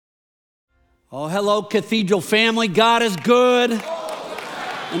Oh, hello, Cathedral family. God is good.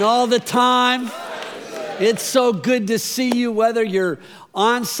 And all the time. It's so good to see you, whether you're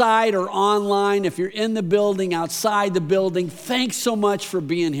on site or online, if you're in the building, outside the building. Thanks so much for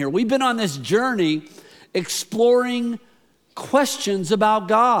being here. We've been on this journey exploring questions about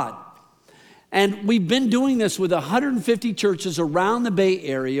God. And we've been doing this with 150 churches around the Bay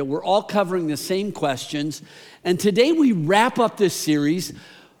Area. We're all covering the same questions. And today we wrap up this series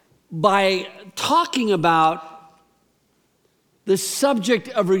by talking about the subject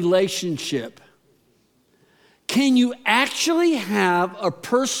of relationship. Can you actually have a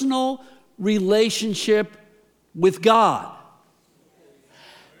personal relationship with God?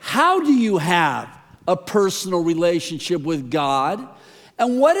 How do you have a personal relationship with God?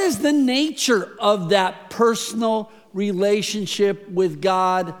 And what is the nature of that personal relationship with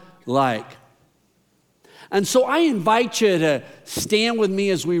God like? And so I invite you to stand with me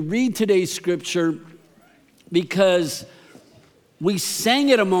as we read today's scripture, because we sang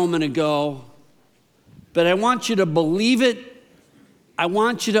it a moment ago, but I want you to believe it. I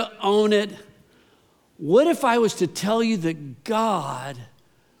want you to own it. What if I was to tell you that God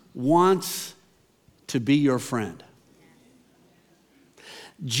wants to be your friend?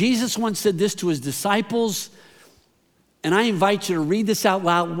 Jesus once said this to his disciples, and I invite you to read this out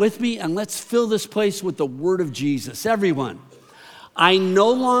loud with me, and let's fill this place with the word of Jesus. Everyone, I no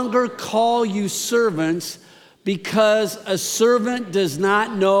longer call you servants, because a servant does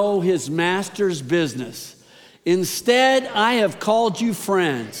not know his master's business. Instead, I have called you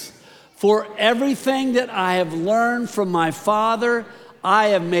friends. For everything that I have learned from my Father, I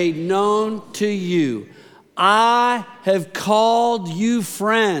have made known to you. I have called you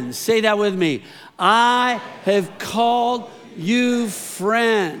friends. Say that with me. I have called you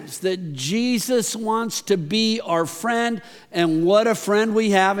friends. That Jesus wants to be our friend, and what a friend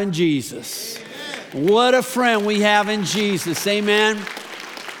we have in Jesus. What a friend we have in Jesus. Amen.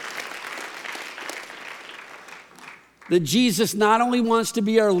 That Jesus not only wants to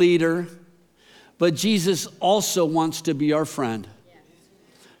be our leader, but Jesus also wants to be our friend.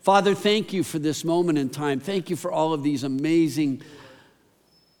 Father, thank you for this moment in time. Thank you for all of these amazing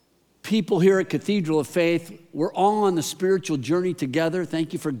people here at Cathedral of Faith. We're all on the spiritual journey together.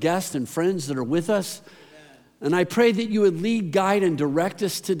 Thank you for guests and friends that are with us. And I pray that you would lead, guide, and direct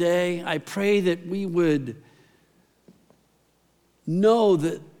us today. I pray that we would know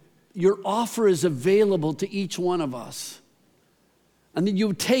that your offer is available to each one of us, and that you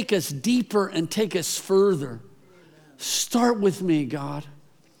would take us deeper and take us further. Start with me, God.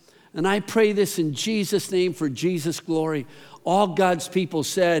 And I pray this in Jesus' name for Jesus' glory. All God's people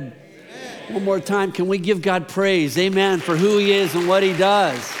said, amen. One more time, can we give God praise? Amen, for who he is and what he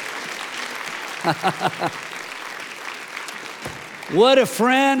does. What a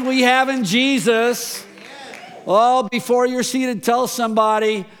friend we have in Jesus. Oh, before you're seated, tell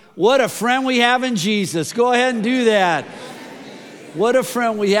somebody, what a friend we have in Jesus. Go ahead and do that. What a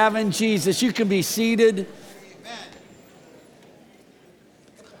friend we have in Jesus. You can be seated.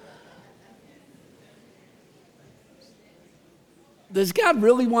 Does God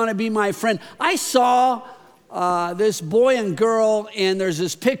really want to be my friend? I saw this boy and girl, and there's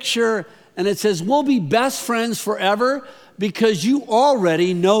this picture, and it says, we'll be best friends forever because you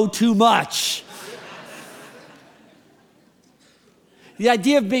already know too much. The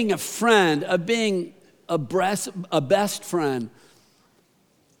idea of being a friend, of being a best friend.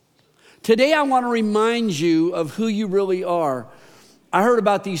 Today I want to remind you of who you really are. I heard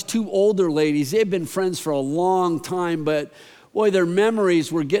about these two older ladies. They've been friends for a long time, but boy, their memories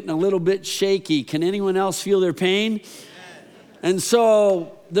were getting a little bit shaky. Can anyone else feel their pain? And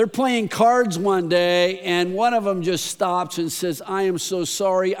so they're playing cards one day, and one of them just stops and says, I am so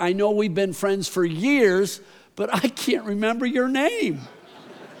sorry. I know we've been friends for years, but I can't remember your name.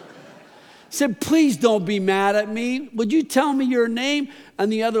 Said, please don't be mad at me. Would you tell me your name? And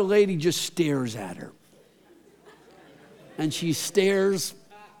the other lady just stares at her. And she stares,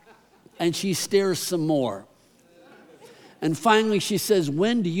 and she stares some more. And finally she says,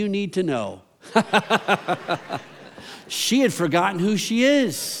 when do you need to know? She had forgotten who she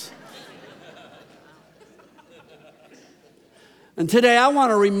is. And today I want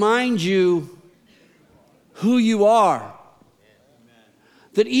to remind you who you are.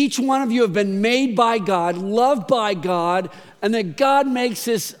 That each one of you have been made by God, loved by God, and that God makes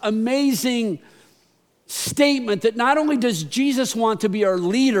this amazing statement that not only does Jesus want to be our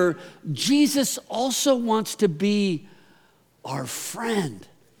leader, Jesus also wants to be our friend.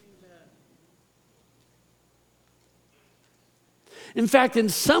 In fact, in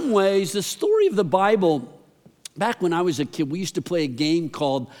some ways, the story of the Bible, back when I was a kid, we used to play a game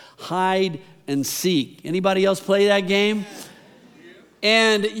called hide and seek. Anybody else play that game?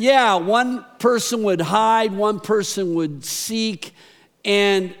 And yeah, one person would hide, one person would seek,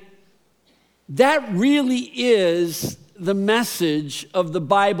 and that really is the message of the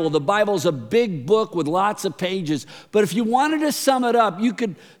Bible. The Bible's a big book with lots of pages, but if you wanted to sum it up, you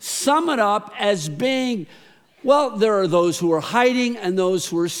could sum it up as being, well, there are those who are hiding and those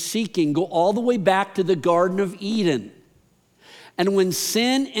who are seeking. Go all the way back to the Garden of Eden. And when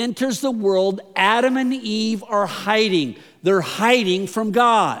sin enters the world, Adam and Eve are hiding. They're hiding from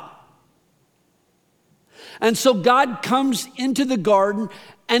God. And so God comes into the garden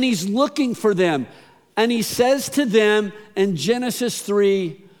and he's looking for them. And he says to them in Genesis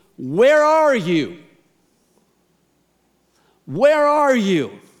 3, "Where are you? Where are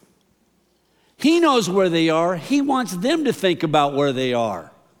you?" He knows where they are. He wants them to think about where they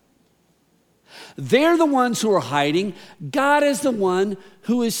are. They're the ones who are hiding. God is the one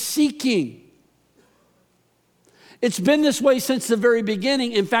who is seeking. It's been this way since the very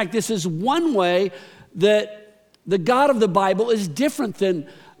beginning. In fact, this is one way that the God of the Bible is different than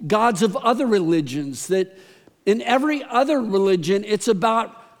gods of other religions. That in every other religion, it's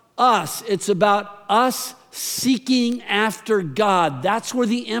about us. It's about us seeking after God. That's where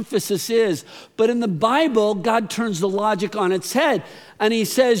the emphasis is. But in the Bible, God turns the logic on its head. And he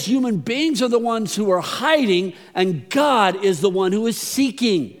says human beings are the ones who are hiding, and God is the one who is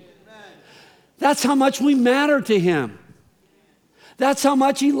seeking. That's how much we matter to him. That's how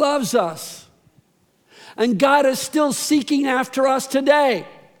much he loves us. And God is still seeking after us today.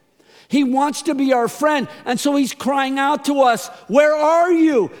 He wants to be our friend. And so he's crying out to us, "Where are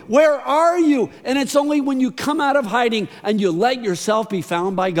you? Where are you?" And it's only when you come out of hiding and you let yourself be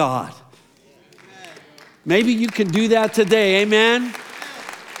found by God. Maybe you can do that today. Amen.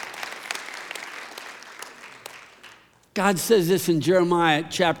 God says this in Jeremiah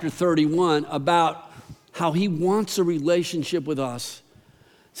chapter 31 about how he wants a relationship with us.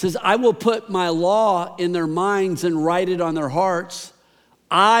 It says, "I will put my law in their minds and write it on their hearts.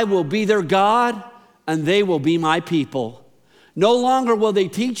 I will be their God, and they will be my people. No longer will they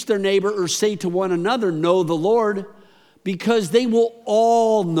teach their neighbor or say to one another, 'Know the Lord,' because they will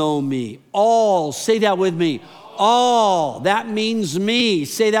all know me." All, say that with me. All, that means me.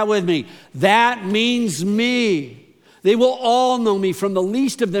 Say that with me. That means me. They will all know me, from the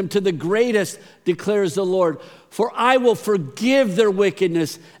least of them to the greatest, declares the Lord. For I will forgive their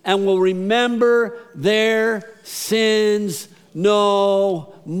wickedness and will remember their sins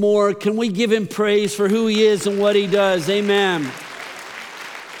no more. Can we give him praise for who he is and what he does? Amen.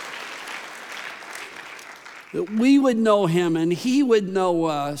 That we would know him and he would know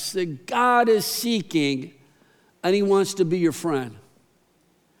us. That God is seeking and he wants to be your friend.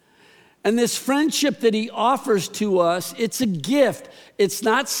 And this friendship that he offers to us, it's a gift. It's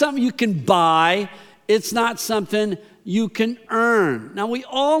not something you can buy. It's not something you can earn. Now, we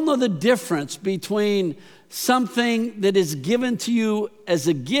all know the difference between something that is given to you as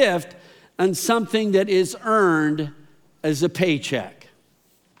a gift and something that is earned as a paycheck.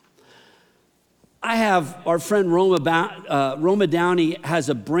 I have our friend Roma Downey has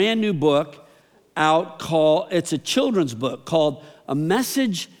a brand new book out called, it's a children's book called A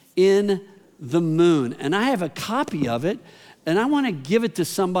Message in the Moon. And I have a copy of it, and I want to give it to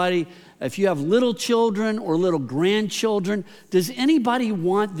somebody. If you have little children or little grandchildren, does anybody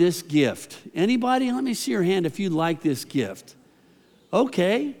want this gift? Anybody? Let me see your hand if you like this gift.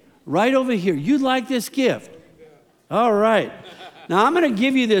 Okay, right over here. You'd like this gift? All right. Now, I'm going to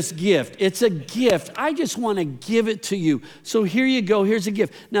give you this gift. It's a gift. I just want to give it to you. So here you go. Here's a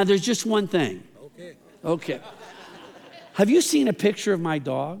gift. Now, there's just one thing. Okay. Have you seen a picture of my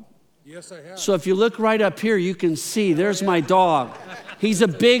dog? Yes, I have. So if you look right up here, you can see there's my dog. He's a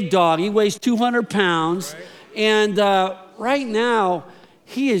big dog. He weighs 200 pounds. Right. And right now,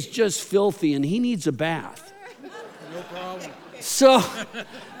 he is just filthy and he needs a bath. No problem.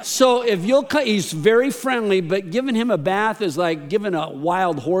 So if you'll cut, he's very friendly, but giving him a bath is like giving a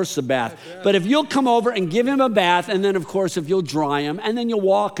wild horse a bath. But if you'll come over and give him a bath, and then of course if you'll dry him, and then you'll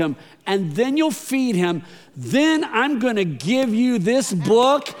walk him, and then you'll feed him, then I'm going to give you this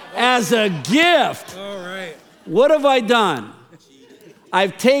book as a gift. All right. What have I done?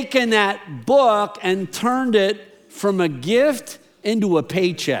 I've taken that book and turned it from a gift into a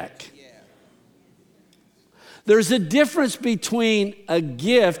paycheck. There's a difference between a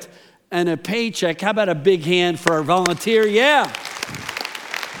gift and a paycheck. How about a big hand for our volunteer? Yeah.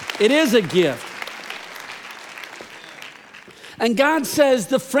 It is a gift. And God says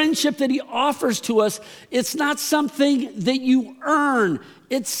the friendship that he offers to us, it's not something that you earn.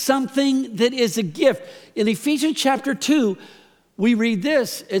 It's something that is a gift. In Ephesians chapter 2, we read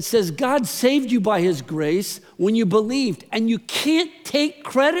this. It says, God saved you by his grace when you believed, and you can't take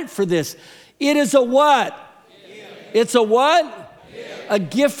credit for this. It is a what? It's a what? A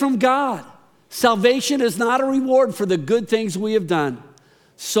gift from God. Salvation is not a reward for the good things we have done.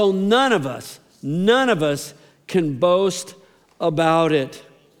 So none of us can boast about it.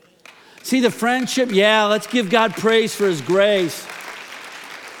 See the friendship? Yeah, let's give God praise for his grace.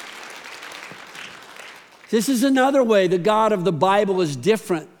 This is another way the God of the Bible is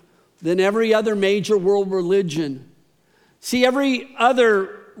different than every other major world religion. See, every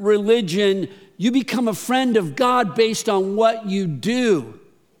other religion, you become a friend of God based on what you do.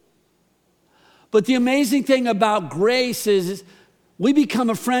 But the amazing thing about grace is we become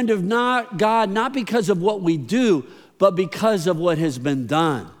a friend of God not because of what we do, but because of what has been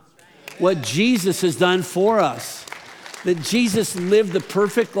done, what Jesus has done for us. That Jesus lived the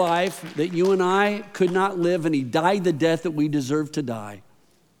perfect life that you and I could not live, and he died the death that we deserve to die.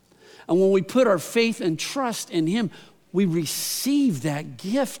 And when we put our faith and trust in him, we receive that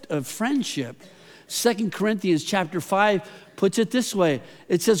gift of friendship. 2 Corinthians chapter 5 puts it this way.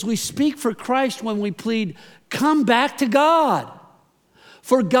 It says, we speak for Christ when we plead, come back to God.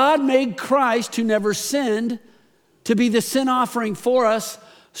 For God made Christ, who never sinned, to be the sin offering for us,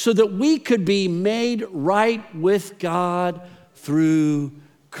 so that we could be made right with God through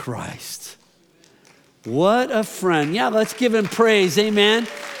Christ. What a friend. Yeah, let's give him praise. Amen.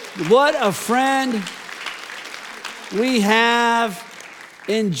 What a friend we have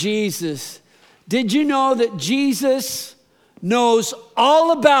in Jesus. Did you know that Jesus knows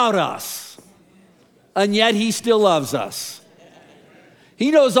all about us, and yet he still loves us?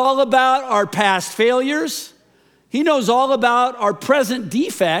 He knows all about our past failures. He knows all about our present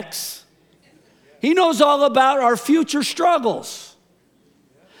defects. He knows all about our future struggles.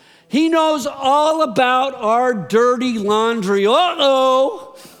 He knows all about our dirty laundry.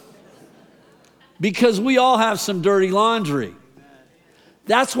 Uh-oh! Because we all have some dirty laundry.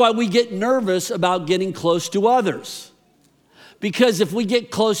 That's why we get nervous about getting close to others. Because if we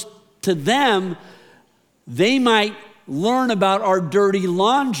get close to them, they might learn about our dirty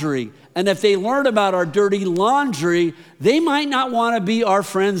laundry. And if they learn about our dirty laundry, they might not want to be our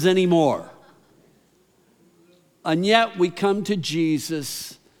friends anymore. And yet we come to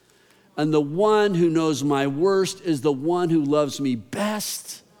Jesus, and the one who knows my worst is the one who loves me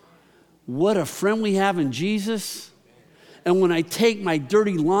best. What a friend we have in Jesus. And when I take my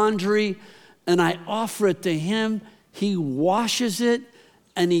dirty laundry and I offer it to him, he washes it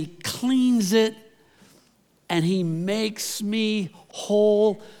and he cleans it and he makes me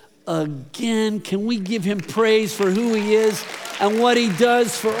whole again. Can we give him praise for who he is and what he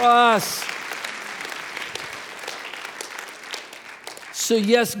does for us? So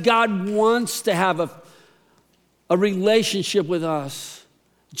yes, God wants to have a relationship with us.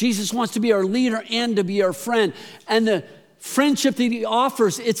 Jesus wants to be our leader and to be our friend. And the friendship that he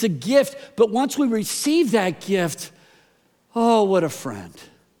offers, it's a gift. But once we receive that gift, oh, what a friend.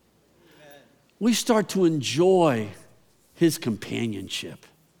 We start to enjoy his companionship.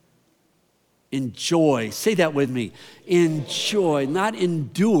 Enjoy. Say that with me. Enjoy. Not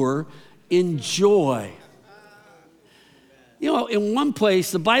endure. Enjoy. You know, in one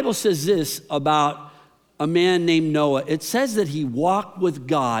place, the Bible says this about a man named Noah. It says that he walked with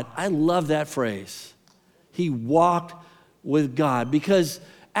God. I love that phrase. He walked with God. Because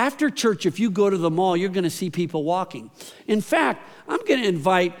after church, if you go to the mall, you're going to see people walking. In fact, I'm going to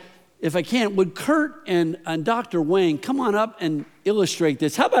invite, if I can, would Kurt and Dr. Wayne come on up and illustrate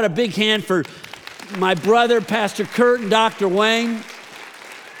this? How about a big hand for my brother, Pastor Kurt and Dr. Wayne?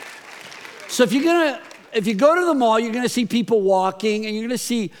 So if you go to the mall, you're going to see people walking, and you're going to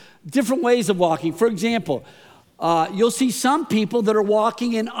see different ways of walking. For example, you'll see some people that are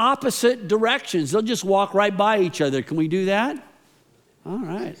walking in opposite directions. They'll just walk right by each other. Can we do that? All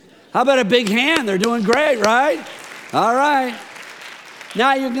right. How about a big hand? They're doing great, right? All right.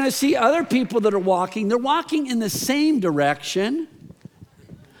 Now you're going to see other people that are walking. They're walking in the same direction,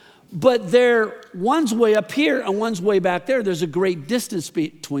 but one's way up here and one's way back there. There's a great distance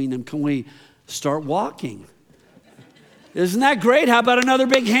between them. Can we start walking? Isn't that great? How about another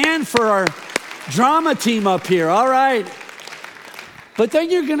big hand for our drama team up here? All right. But then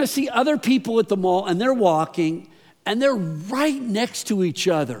you're going to see other people at the mall, and they're walking, and they're right next to each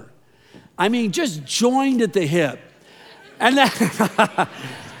other. I mean, just joined at the hip. And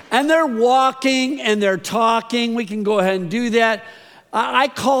they're walking and they're talking. We can go ahead and do that. I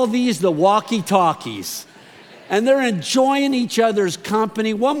call these the walkie-talkies. And they're enjoying each other's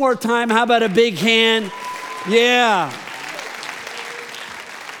company. One more time, how about a big hand?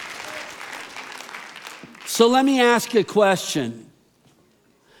 So So let me ask you a question.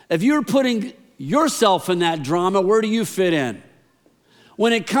 If you're putting yourself in that drama, where do you fit in?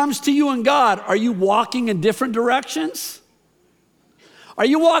 When it comes to you and God, are you walking in different directions? Are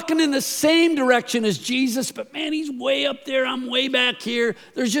you walking in the same direction as Jesus, but man, he's way up there, I'm way back here.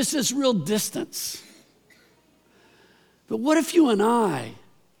 There's just this real distance. But what if you and I,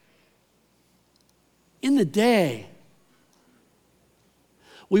 in the day,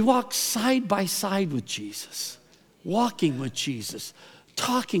 we walk side by side with Jesus, walking with Jesus,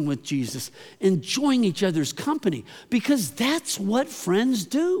 talking with Jesus, enjoying each other's company, because that's what friends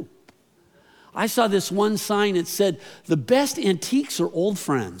do. I saw this one sign that said, the best antiques are old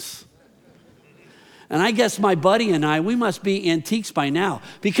friends. And I guess my buddy and I, we must be antiques by now,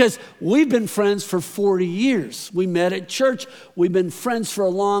 because we've been friends for 40 years. We met at church. We've been friends for a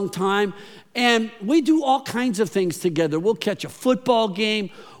long time. And we do all kinds of things together. We'll catch a football game,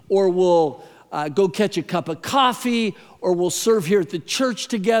 or we'll go catch a cup of coffee, or we'll serve here at the church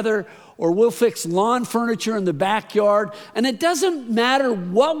together, or we'll fix lawn furniture in the backyard. And it doesn't matter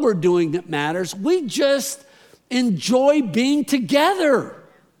what we're doing that matters. We just enjoy being together.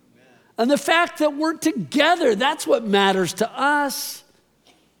 And the fact that we're together, that's what matters to us.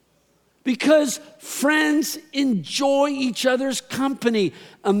 Because friends enjoy each other's company.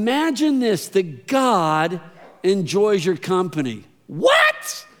 Imagine this, that God enjoys your company.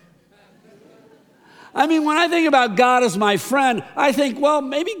 What? I mean, when I think about God as my friend, I think, well,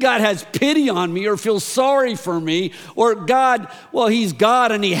 maybe God has pity on me or feels sorry for me, or God, well, he's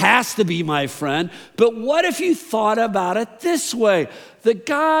God and he has to be my friend. But what if you thought about it this way, that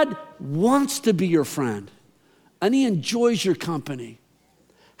God wants to be your friend and he enjoys your company?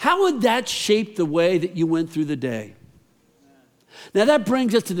 How would that shape the way that you went through the day? Now that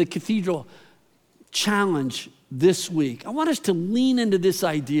brings us to the Cathedral Challenge this week. I want us to lean into this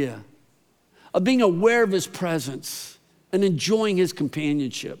idea of being aware of his presence and enjoying his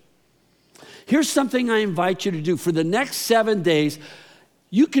companionship. Here's something I invite you to do. For the next 7 days,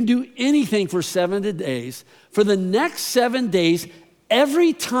 you can do anything for 7 days. For the next 7 days,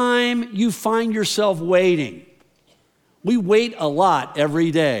 every time you find yourself waiting, we wait a lot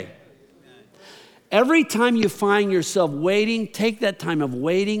every day. Every time you find yourself waiting, take that time of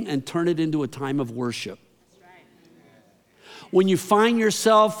waiting and turn it into a time of worship. When you find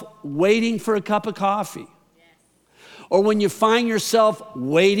yourself waiting for a cup of coffee, or when you find yourself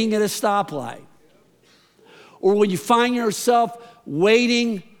waiting at a stoplight, or when you find yourself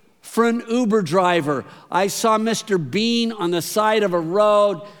waiting for an Uber driver. I saw Mr. Bean on the side of a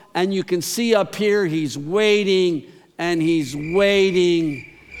road, and you can see up here he's waiting, and he's waiting,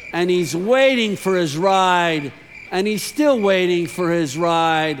 and he's waiting for his ride, and he's still waiting for his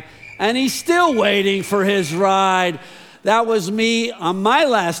ride, and he's still waiting for his ride. That was me on my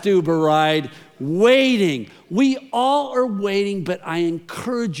last Uber ride, waiting. We all are waiting, but I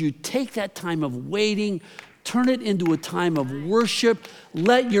encourage you, take that time of waiting, turn it into a time of worship.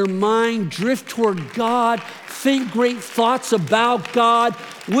 Let your mind drift toward God. Think great thoughts about God.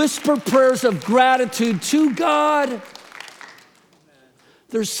 Whisper prayers of gratitude to God.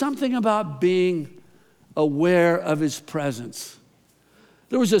 There's something about being aware of his presence.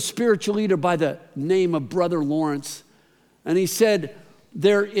 There was a spiritual leader by the name of Brother Lawrence, and he said,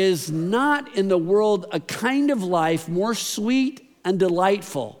 there is not in the world a kind of life more sweet and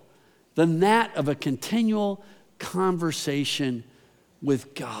delightful than that of a continual conversation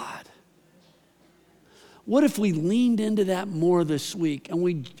with God. What if we leaned into that more this week and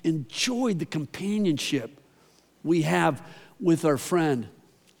we enjoyed the companionship we have with our friend?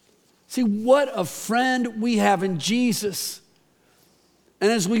 See, what a friend we have in Jesus.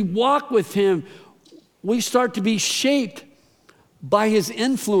 And as we walk with him, we start to be shaped by his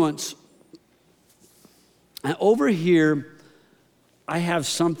influence. And over here, I have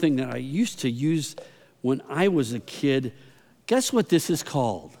something that I used to use when I was a kid. Guess what this is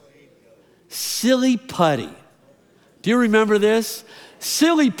called? Silly putty. Do you remember this?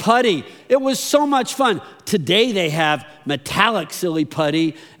 Silly putty. It was so much fun. Today they have metallic silly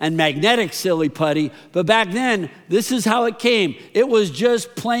putty and magnetic silly putty, but back then, this is how it came. It was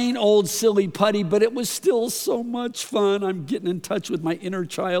just plain old silly putty, but it was still so much fun. I'm getting in touch with my inner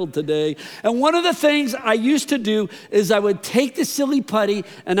child today. And one of the things I used to do is I would take the silly putty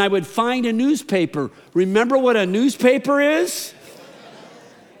and I would find a newspaper. Remember what a newspaper is?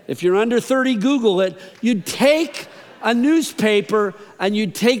 If you're under 30, Google it. You'd take a newspaper and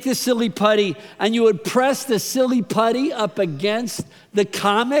you'd take the silly putty and you would press the silly putty up against the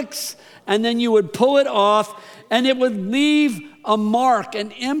comics, and then you would pull it off and it would leave a mark, an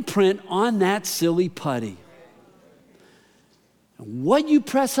imprint on that silly putty. And what you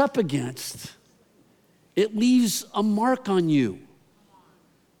press up against It leaves a mark on you.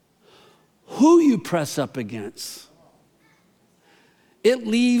 Who you press up against, it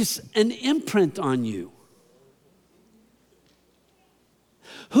leaves an imprint on you.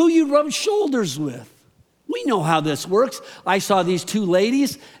 Who you rub shoulders with. We know how this works. I saw these two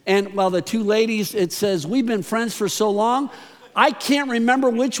ladies, and the two ladies, it says, we've been friends for so long, I can't remember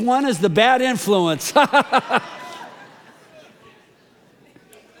which one is the bad influence.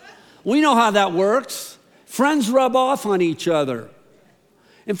 We know how that works. Friends rub off on each other.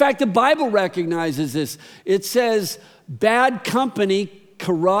 In fact, the Bible recognizes this. It says, bad company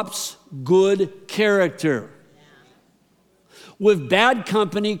corrupts good character. If bad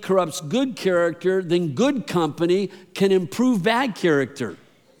company corrupts good character, then good company can improve bad character.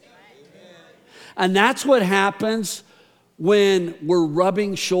 And that's what happens when we're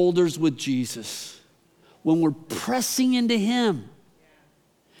rubbing shoulders with Jesus. When we're pressing into him,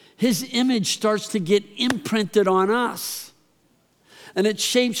 his image starts to get imprinted on us. And it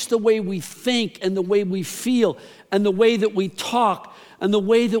shapes the way we think and the way we feel and the way that we talk and the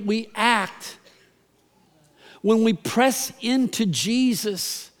way that we act. When we press into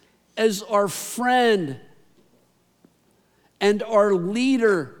Jesus as our friend and our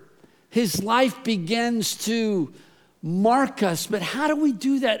leader, his life begins to mark us. But how do we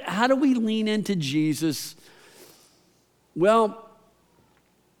do that? How do we lean into Jesus? Well,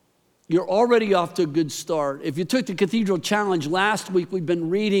 you're already off to a good start. If you took the Cathedral Challenge last week, we've been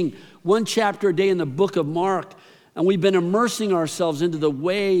reading one chapter a day in the book of Mark, and we've been immersing ourselves into the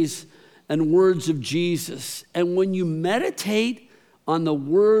ways and words of Jesus. And when you meditate on the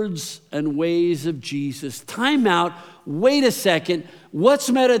words and ways of Jesus, time out, wait a second, what's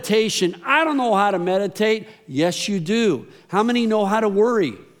meditation? I don't know how to meditate. Yes, you do. How many know how to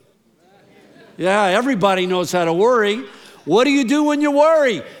worry? Yeah, everybody knows how to worry. What do you do when you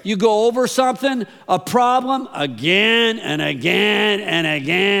worry? You go over something, a problem, again and again and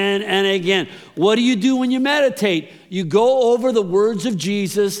again and again. What do you do when you meditate? You go over the words of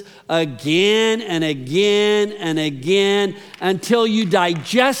Jesus again and again and again until you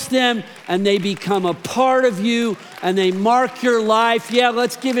digest them and they become a part of you and they mark your life. Yeah,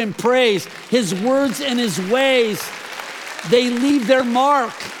 let's give him praise. His words and his ways, they leave their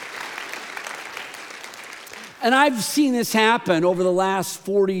mark. And I've seen this happen over the last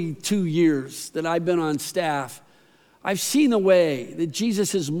 42 years that I've been on staff. I've seen the way that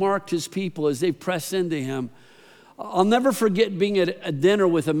Jesus has marked his people as they press into him. I'll never forget being at a dinner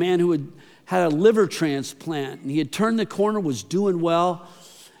with a man who had a liver transplant, and he had turned the corner, was doing well.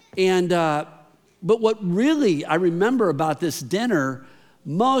 But what really I remember about this dinner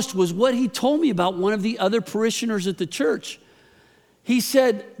most was what he told me about one of the other parishioners at the church. He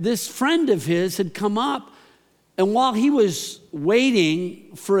said this friend of his had come up, and while he was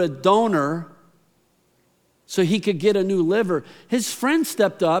waiting for a donor so he could get a new liver, his friend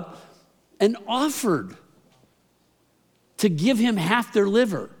stepped up and offered to give him half their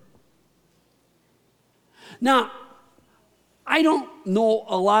liver. Now, I don't know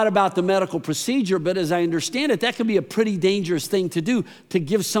a lot about the medical procedure, but as I understand it, that can be a pretty dangerous thing to do, to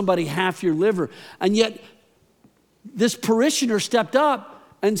give somebody half your liver. And yet, this parishioner stepped up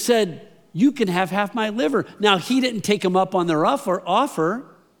and said, you can have half my liver. Now, he didn't take him up on their offer,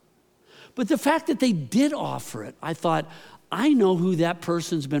 but the fact that they did offer it, I thought, I know who that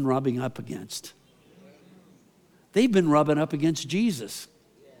person's been rubbing up against. They've been rubbing up against Jesus.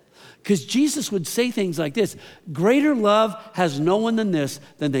 Because Jesus would say things like this: greater love has no one than this,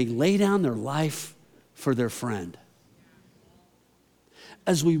 than they lay down their life for their friend.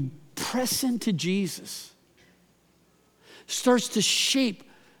 As we press into Jesus, starts to shape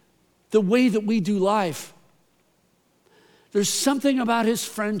the way that we do life. There's something about his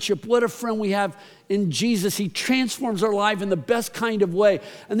friendship. What a friend we have in Jesus. He transforms our life in the best kind of way.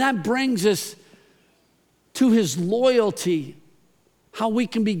 And that brings us to his loyalty, how we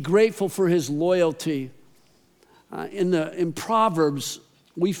can be grateful for his loyalty. In Proverbs,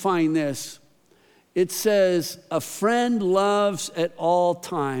 we find this. It says, a friend loves at all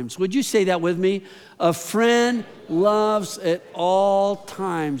times. Would you say that with me? A friend loves at all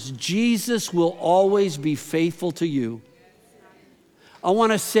times. Jesus will always be faithful to you. I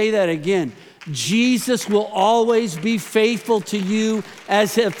want to say that again. Jesus will always be faithful to you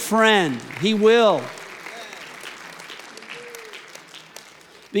as a friend. He will.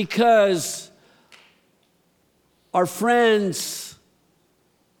 Because our friends,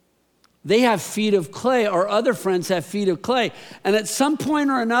 they have feet of clay. Our other friends have feet of clay. And at some point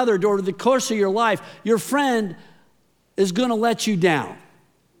or another, during the course of your life, your friend is going to let you down.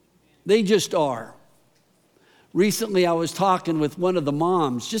 They just are. Recently, I was talking with one of the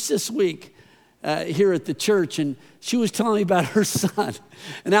moms just this week, here at the church, and she was telling me about her son.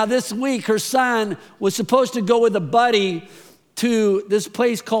 And now this week, her son was supposed to go with a buddy to this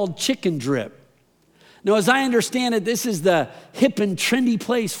place called Chicken Drip. Now, as I understand it, this is the hip and trendy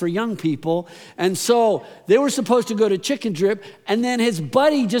place for young people. And so they were supposed to go to Chicken Drip, and then his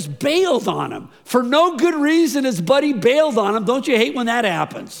buddy just bailed on him. For no good reason, his buddy bailed on him. Don't you hate when that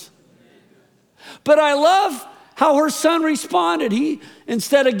happens? But I love how her son responded. He,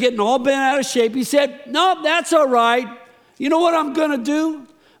 instead of getting all bent out of shape, he said, "No, that's all right. You know what I'm going to do?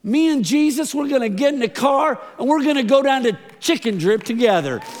 Me and Jesus, we're going to get in the car, and we're going to go down to Chicken Drip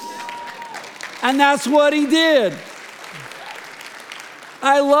together." And that's what he did.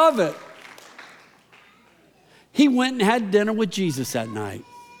 I love it. He went and had dinner with Jesus that night.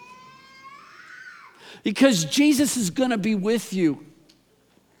 Because Jesus is going to be with you.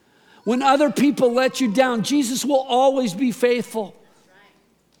 When other people let you down, Jesus will always be faithful.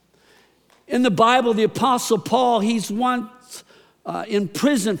 In the Bible, the Apostle Paul, he's once in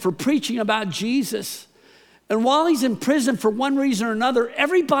prison for preaching about Jesus. And while he's in prison for one reason or another,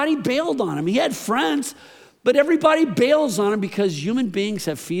 everybody bailed on him. He had friends, but everybody bails on him because human beings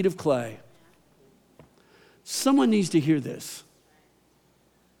have feet of clay. Someone needs to hear this.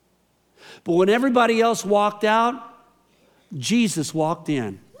 But when everybody else walked out, Jesus walked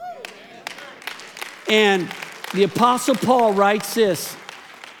in. And the Apostle Paul writes this.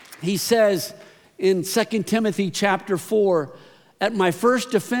 He says in 2 Timothy chapter 4, "At my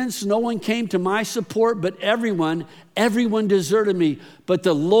first defense, no one came to my support, but everyone deserted me. But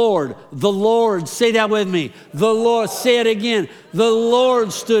the Lord, say that with me. The Lord, say it again. The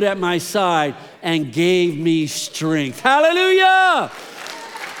Lord stood at my side and gave me strength." Hallelujah!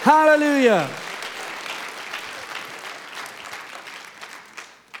 Hallelujah!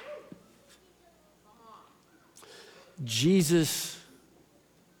 Jesus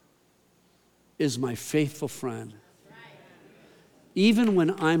is my faithful friend. Even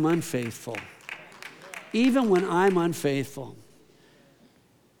when I'm unfaithful. Even when I'm unfaithful.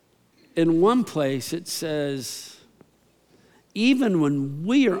 In one place it says, even when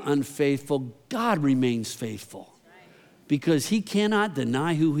we are unfaithful, God remains faithful. Because he cannot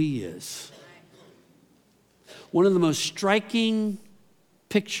deny who he is. One of the most striking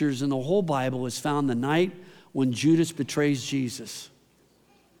pictures in the whole Bible is found the night when Judas betrays Jesus.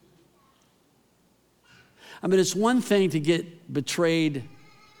 I mean, it's one thing to get betrayed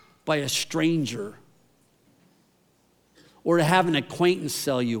by a stranger or to have an acquaintance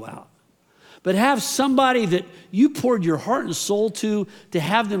sell you out. But have somebody that you poured your heart and soul to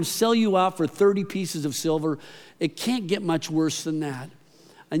have them sell you out for 30 pieces of silver, it can't get much worse than that.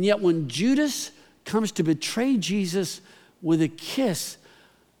 And yet when Judas comes to betray Jesus with a kiss,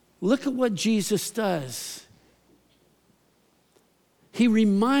 look at what Jesus does. He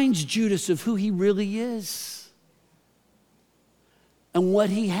reminds Judas of who he really is and what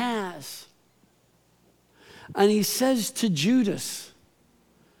he has. And he says to Judas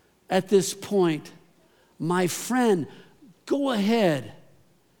at this point, "My friend, go ahead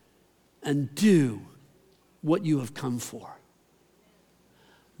and do what you have come for."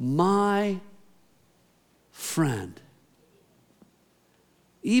 My friend.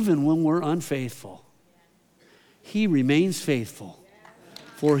 Even when we're unfaithful, he remains faithful.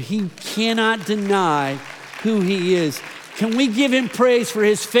 For he cannot deny who he is. Can we give him praise for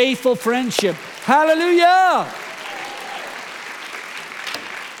his faithful friendship? Hallelujah!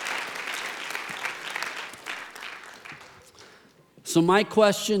 So my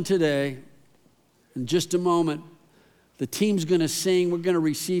question today, in just a moment, the team's going to sing, we're going to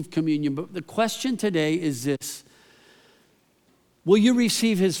receive communion, but the question today is this: will you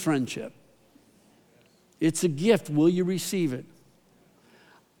receive his friendship? It's a gift. Will you receive it?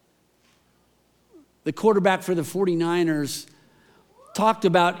 The quarterback for the 49ers talked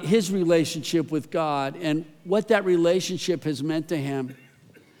about his relationship with God and what that relationship has meant to him.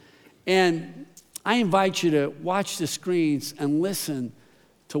 And I invite you to watch the screens and listen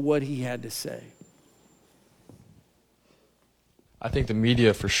to what he had to say. I think the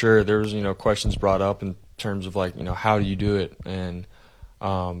media, for sure, there was, questions brought up in terms of how do you do it? And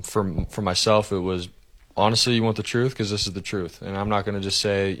for myself, it was, honestly, you want the truth because this is the truth. And I'm not going to just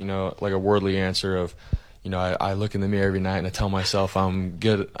say, like a worldly answer of, I look in the mirror every night and I tell myself I'm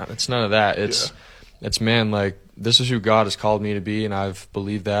good. It's none of that. It's man, this is who God has called me to be, and I've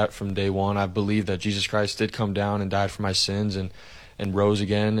believed that from day one. I believe that Jesus Christ did come down and died for my sins and rose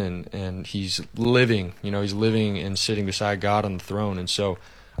again, and he's living, he's living and sitting beside God on the throne. And so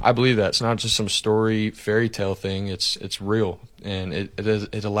I believe that. It's not just some story, fairy tale thing. It's real, and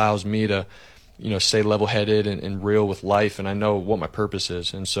it allows me to stay level-headed and real with life, and I know what my purpose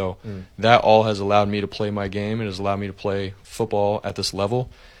is. And so that all has allowed me to play my game and has allowed me to play football at this level.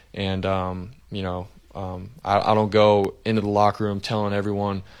 And, I don't go into the locker room telling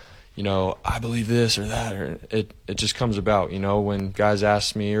everyone, I believe this or that, or it just comes about, when guys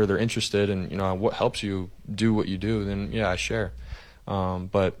ask me or they're interested and, what helps you do what you do, then yeah, I share.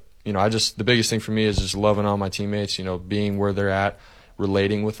 But, the biggest thing for me is just loving all my teammates, being where they're at,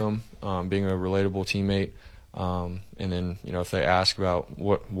 relating with them, being a relatable teammate. And then, if they ask about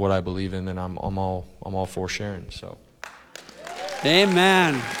what I believe in, then I'm all for sharing. So.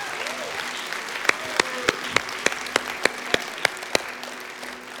 Amen.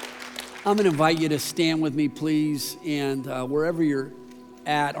 I'm going to invite you to stand with me, please, and wherever you're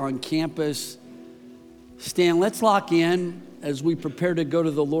at on campus, stand. Let's lock in as we prepare to go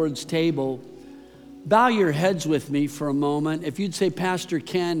to the Lord's table. Bow your heads with me for a moment. If you'd say, Pastor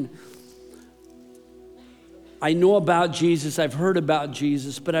Ken, I know about Jesus, I've heard about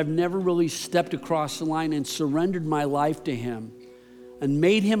Jesus, but I've never really stepped across the line and surrendered my life to him and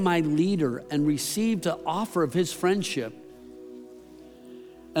made him my leader and received the offer of his friendship.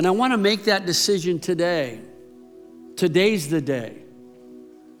 And I want to make that decision today. Today's the day.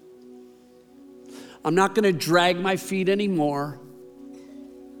 I'm not going to drag my feet anymore.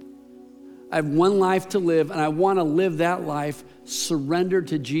 I have one life to live, and I want to live that life surrendered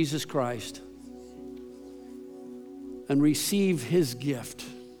to Jesus Christ and receive his gift.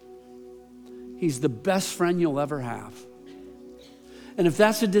 He's the best friend you'll ever have. And if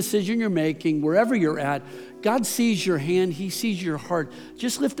that's a decision you're making, wherever you're at, God sees your hand, he sees your heart.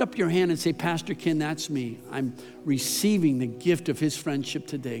 Just lift up your hand and say, Pastor Ken, that's me. I'm receiving the gift of his friendship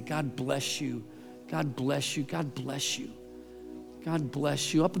today. God bless you. God bless you. God bless you. God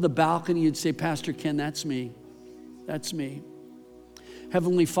bless you. Up in the balcony, you'd say, Pastor Ken, that's me. That's me.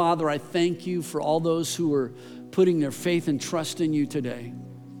 Heavenly Father, I thank you for all those who are putting their faith and trust in you today.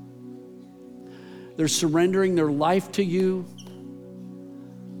 They're surrendering their life to you.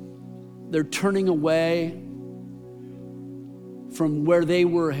 They're turning away from where they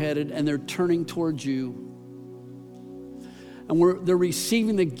were headed, and they're turning towards you. And they're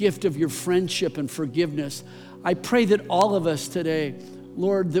receiving the gift of your friendship and forgiveness. I pray that all of us today,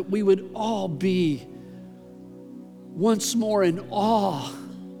 Lord, that we would all be once more in awe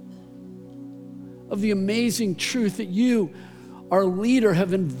of the amazing truth that you, our leader,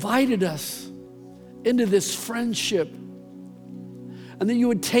 have invited us into this friendship. And that you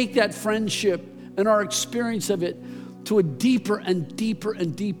would take that friendship and our experience of it to a deeper and deeper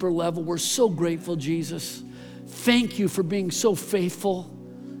and deeper level. We're so grateful, Jesus. Thank you for being so faithful.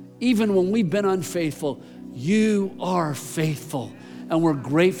 Even when we've been unfaithful, you are faithful. And we're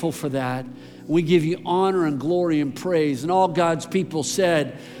grateful for that. We give you honor and glory and praise. And all God's people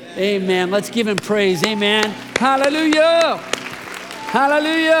said, amen. Let's give him praise. Amen. Hallelujah.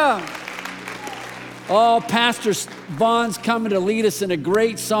 Hallelujah. Oh, Pastor Vaughn's coming to lead us in a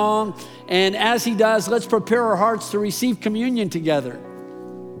great song. And as he does, let's prepare our hearts to receive communion together.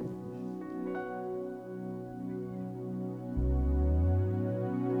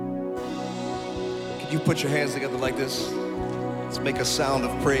 Could you put your hands together like this? Let's make a sound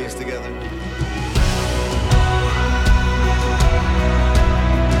of praise together.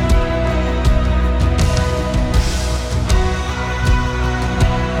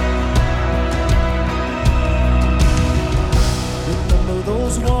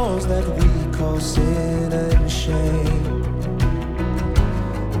 Walls that we call sin and shame,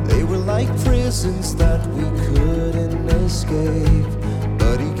 they were like prisons that we couldn't escape.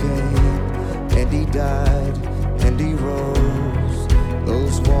 But he came and he died and he rose.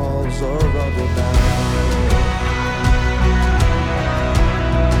 Those walls are rubble now.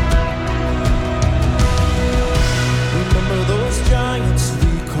 Remember those giants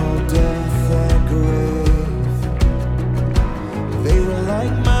we call death and grave. They were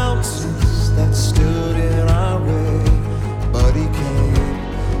like mountains that stood in our way. But he came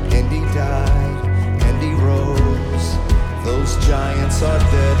and he died and he rose. Those giants are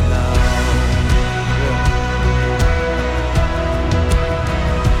dead now.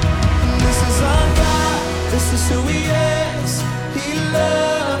 This is our God, this is who he is. He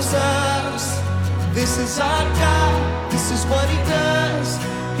loves us. This is our God, this is what he does.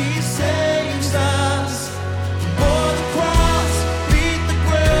 He saves us. For the cross,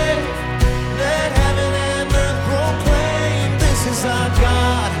 this is our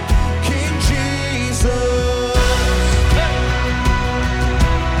God, King Jesus.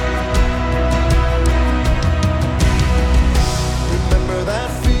 Remember that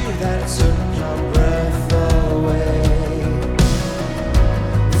fear that took our breath away.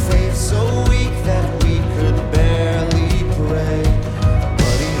 Faith so weak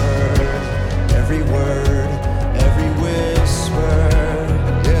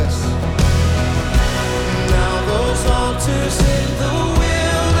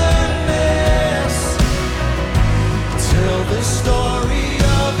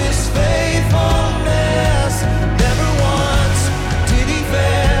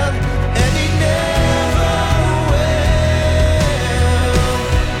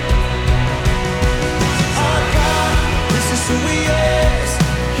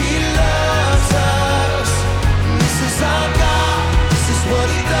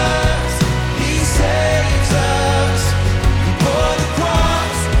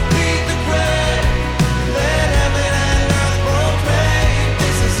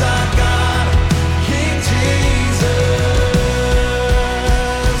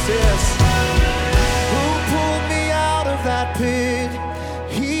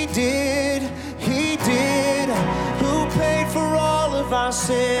our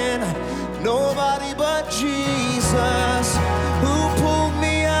sin. Nobody but Jesus, who pulled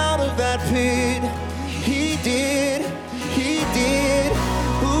me out of that pit. He did,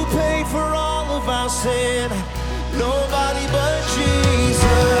 who paid for all of our sin. Nobody but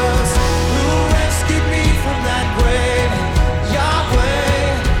Jesus, who rescued me from that grave. Yahweh,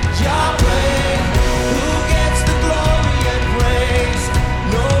 Yahweh, who gets the glory and praise.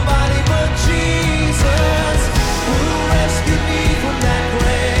 Nobody but Jesus, who rescued me from that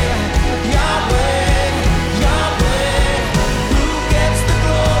grave. Yahweh, Yahweh, who gets the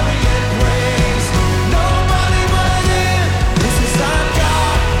glory and praise. Nobody but Him. This is our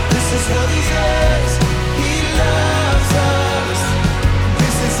God. This is what He says. He loves us.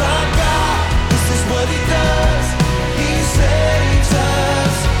 This is our God. This is what He does. He saves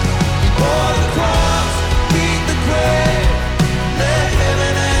us. He bore the cross, beat the grave. Let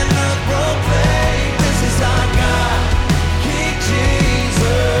heaven and earth proclaim. This is our God, King Jesus.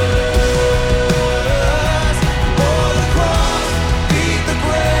 He bore the cross, beat the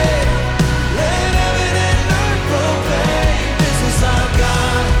grave. Let heaven and earth proclaim. This is our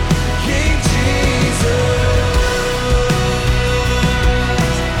God, King Jesus.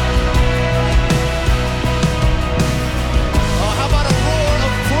 Oh, how about a roar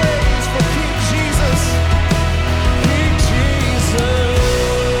of praise for King Jesus? King Jesus.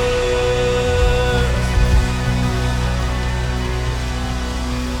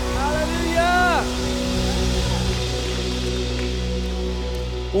 Hallelujah.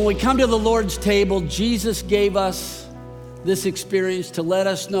 When we come to the Lord's table, Jesus gave us this experience to let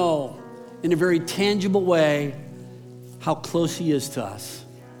us know in a very tangible way how close He is to us.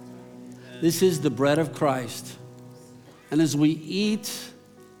 This is the bread of Christ. And as we eat,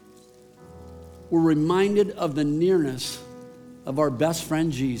 we're reminded of the nearness of our best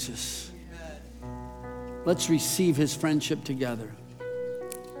friend, Jesus. Let's receive His friendship together.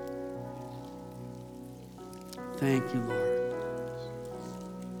 Thank you, Lord.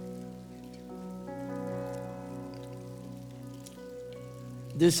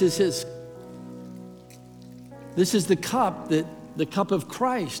 This is the cup, the cup of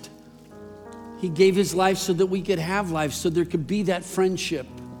Christ. He gave His life so that we could have life, so there could be that friendship.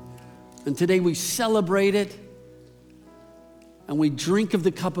 And today we celebrate it and we drink of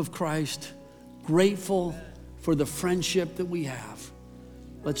the cup of Christ, grateful for the friendship that we have.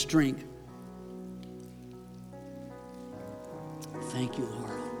 Let's drink. Thank you, Lord.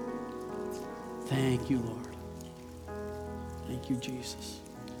 Thank you, Lord. Thank you, Jesus.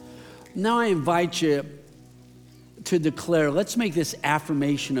 Now I invite you to declare, let's make this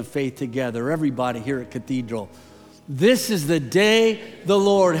affirmation of faith together, everybody here at Cathedral. This is the day the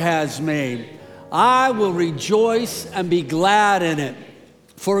Lord has made. I will rejoice and be glad in it.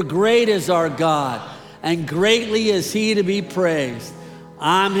 For great is our God, and greatly is He to be praised.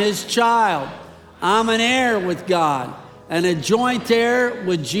 I'm His child. I'm an heir with God, and a joint heir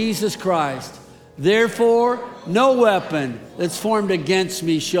with Jesus Christ. Therefore, no weapon that's formed against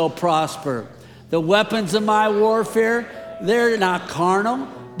me shall prosper. The weapons of my warfare, they're not carnal,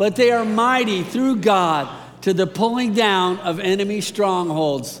 but they are mighty through God to the pulling down of enemy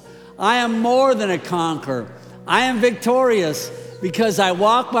strongholds. I am more than a conqueror. I am victorious because I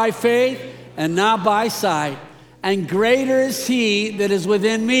walk by faith and not by sight. And greater is He that is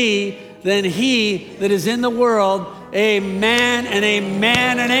within me than he that is in the world. Amen and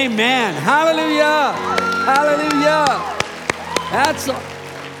amen and amen. Hallelujah. Hallelujah. That's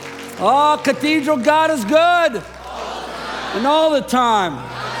oh, Cathedral, God is good. And all the time.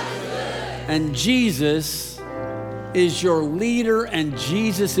 And Jesus is your leader and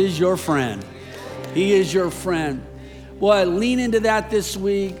Jesus is your friend. He is your friend. Boy, lean into that this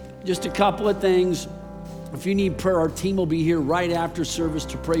week. Just a couple of things. If you need prayer, our team will be here right after service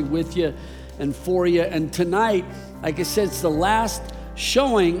to pray with you and for you. And tonight, like I said, it's the last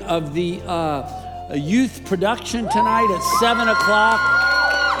showing of the youth production tonight at 7 o'clock.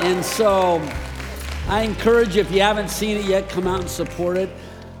 And so I encourage you, if you haven't seen it yet, come out and support it.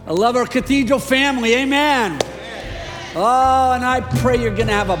 I love our Cathedral family. Amen. Oh, and I pray you're going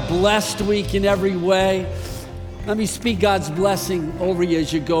to have a blessed week in every way. Let me speak God's blessing over you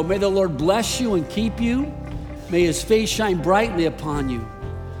as you go. May the Lord bless you and keep you. May His face shine brightly upon you.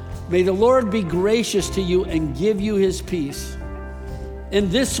 May the Lord be gracious to you and give you His peace.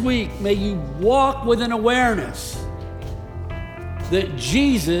 And this week, may you walk with an awareness that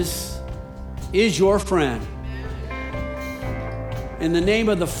Jesus is your friend. In the name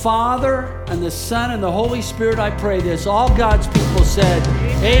of the Father and the Son and the Holy Spirit, I pray this. All God's people said,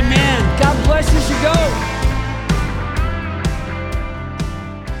 amen. God bless you as you go.